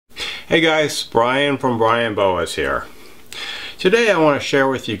Hey guys, Brian from Boas here. Today I want to share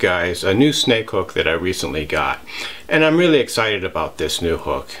with you guys a new snake hook that I recently got, and I'm really excited about this new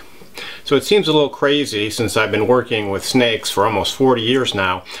hook. So it seems a little crazy since I've been working with snakes for almost 40 years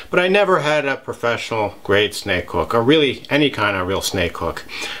now, but I never had a professional grade snake hook, or really any kind of real snake hook.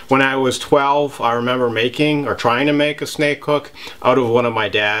 When I was 12, I remember making or trying to make a snake hook out of one of my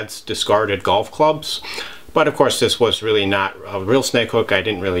dad's discarded golf clubs. But of course this was really not a real snake hook. I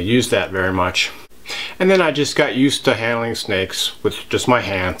didn't really use that very much. And then I just got used to handling snakes with just my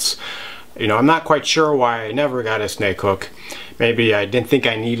hands. You know, I'm not quite sure why I never got a snake hook. Maybe I didn't think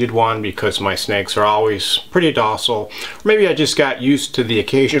I needed one because my snakes are always pretty docile. Or maybe I just got used to the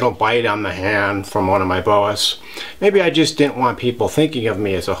occasional bite on the hand from one of my boas. Maybe I just didn't want people thinking of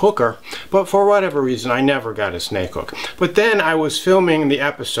me as a hooker, but for whatever reason I never got a snake hook. But then I was filming the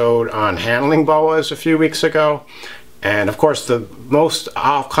episode on handling boas a few weeks ago, and of course the most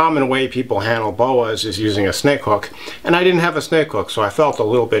common way people handle boas is using a snake hook, and I didn't have a snake hook, so I felt a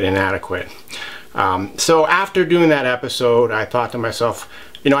little bit inadequate. So after doing that episode, I thought to myself,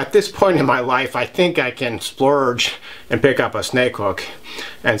 you know, at this point in my life, I think I can splurge and pick up a snake hook.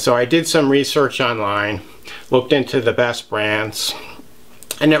 And so I did some research online, looked into the best brands,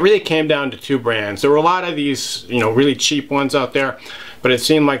 and it really came down to two brands. There were a lot of these, you know, really cheap ones out there, but it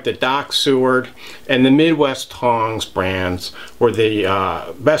seemed like the Doc Seward and the Midwest Tongs brands were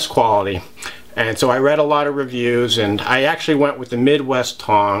the best quality. And so I read a lot of reviews, and I actually went with the Midwest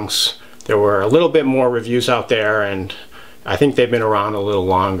Tongs. There were a little bit more reviews out there, and I think they've been around a little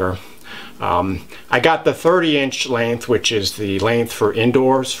longer. I got the 30-inch length, which is the length for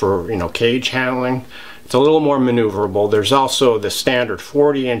indoors, for, you know, cage handling. It's a little more maneuverable. There's also the standard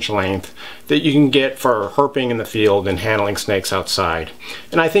 40-inch length that you can get for herping in the field and handling snakes outside.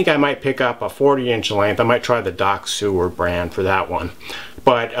 And I think I might pick up a 40-inch length. I might try the Doc Seward brand for that one.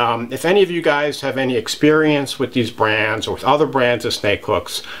 But if any of you guys have any experience with these brands or with other brands of snake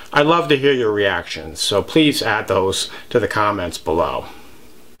hooks, I'd love to hear your reactions. So please add those to the comments below.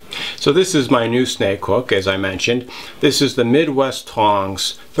 So this is my new snake hook, as I mentioned. This is the Midwest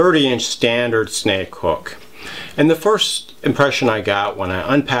Tongs 30-inch standard snake hook. And the first impression I got when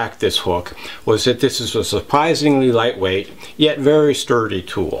I unpacked this hook was that this is a surprisingly lightweight, yet very sturdy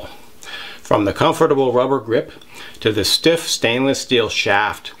tool. From the comfortable rubber grip, to the stiff stainless steel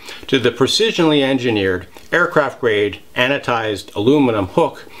shaft, to the precisionally engineered aircraft-grade anodized aluminum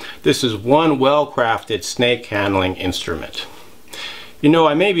hook, this is one well-crafted snake handling instrument. You know,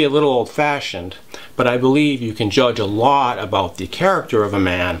 I may be a little old-fashioned, but I believe you can judge a lot about the character of a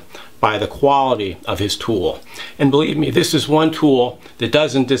man by the quality of his tool. And believe me, this is one tool that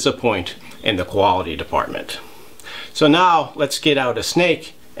doesn't disappoint in the quality department. So now, let's get out a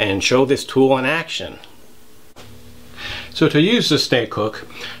snake and show this tool in action. So to use the snake hook,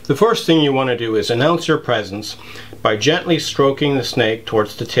 the first thing you want to do is announce your presence by gently stroking the snake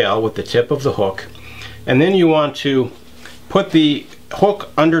towards the tail with the tip of the hook. And then you want to put the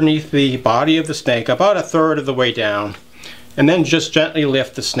hook underneath the body of the snake about a third of the way down, and then just gently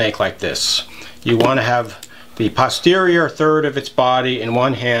lift the snake like this. You want to have the posterior third of its body in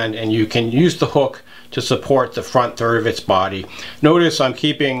one hand, and you can use the hook to support the front third of its body. Notice I'm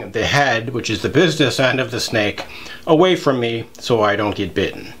keeping the head, which is the business end of the snake, away from me so I don't get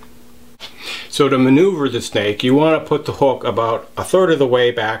bitten. So to maneuver the snake, you want to put the hook about a third of the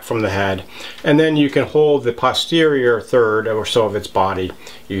way back from the head, and then you can hold the posterior third or so of its body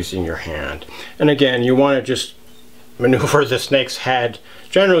using your hand. And again, you want to just maneuver the snake's head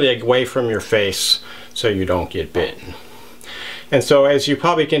generally away from your face so you don't get bitten. And so, as you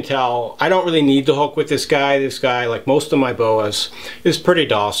probably can tell, I don't really need the hook with this guy. This guy, like most of my boas, is pretty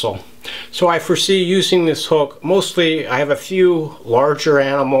docile. So I foresee using this hook mostly. I have a few larger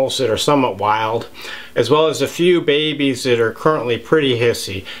animals that are somewhat wild, as well as a few babies that are currently pretty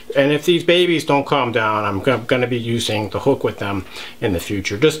hissy. And if these babies don't calm down, I'm going to be using the hook with them in the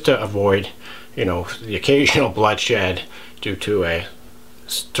future, just to avoid, you know, the occasional bloodshed due to a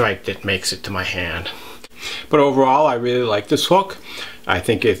strike that makes it to my hand. But overall, I really like this hook. I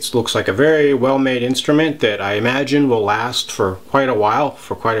think it looks like a very well-made instrument that I imagine will last for quite a while,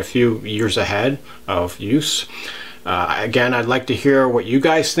 for quite a few years ahead of use. Again, I'd like to hear what you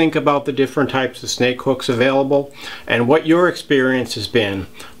guys think about the different types of snake hooks available, and what your experience has been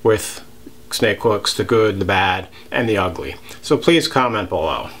with snake hooks, the good, the bad, and the ugly. So please comment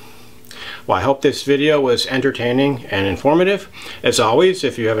below. Well, I hope this video was entertaining and informative. As always,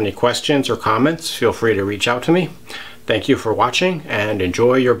 if you have any questions or comments, feel free to reach out to me. Thank you for watching, and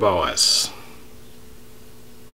enjoy your boas.